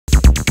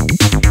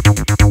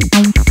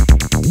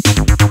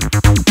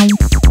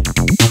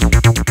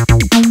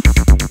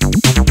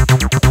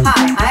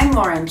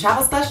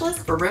travel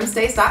specialist for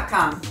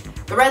Roomstays.com.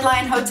 The Red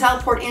Lion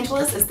Hotel Port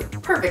Angeles is the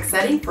perfect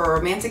setting for a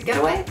romantic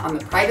getaway on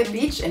the private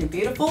beach in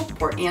beautiful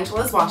Port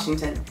Angeles,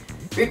 Washington.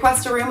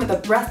 Request a room with a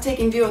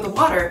breathtaking view of the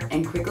water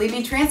and quickly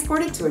be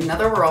transported to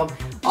another world,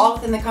 all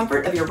within the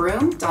comfort of your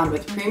room, donned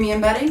with premium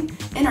bedding,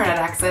 internet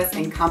access,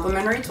 and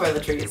complimentary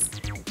toiletries.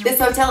 This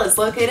hotel is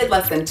located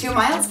less than 2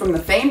 miles from the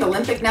famed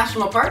Olympic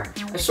National Park,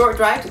 a short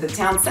drive to the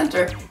town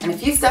center, and a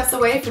few steps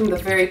away from the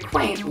very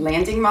quaint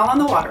Landing Mall on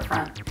the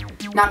waterfront.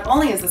 Not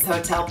only is this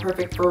hotel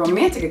perfect for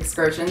romantic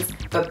excursions,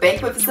 but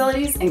banquet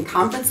facilities and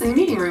conference and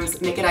meeting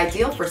rooms make it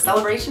ideal for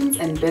celebrations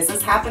and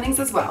business happenings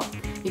as well.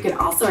 You can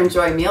also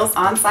enjoy meals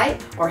on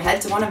site or head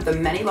to one of the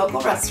many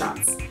local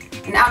restaurants.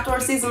 An outdoor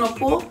seasonal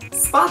pool,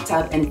 spa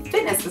tub, and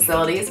fitness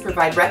facilities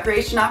provide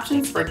recreation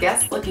options for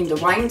guests looking to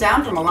wind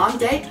down from a long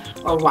day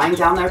or wind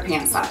down their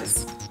pant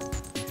size.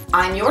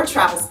 I'm your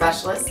travel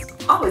specialist,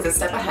 always a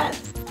step ahead.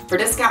 For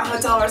discount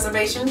hotel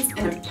reservations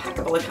and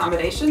impeccable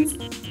accommodations,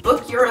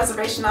 book your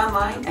reservation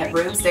online at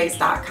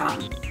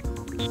Roomstays.com.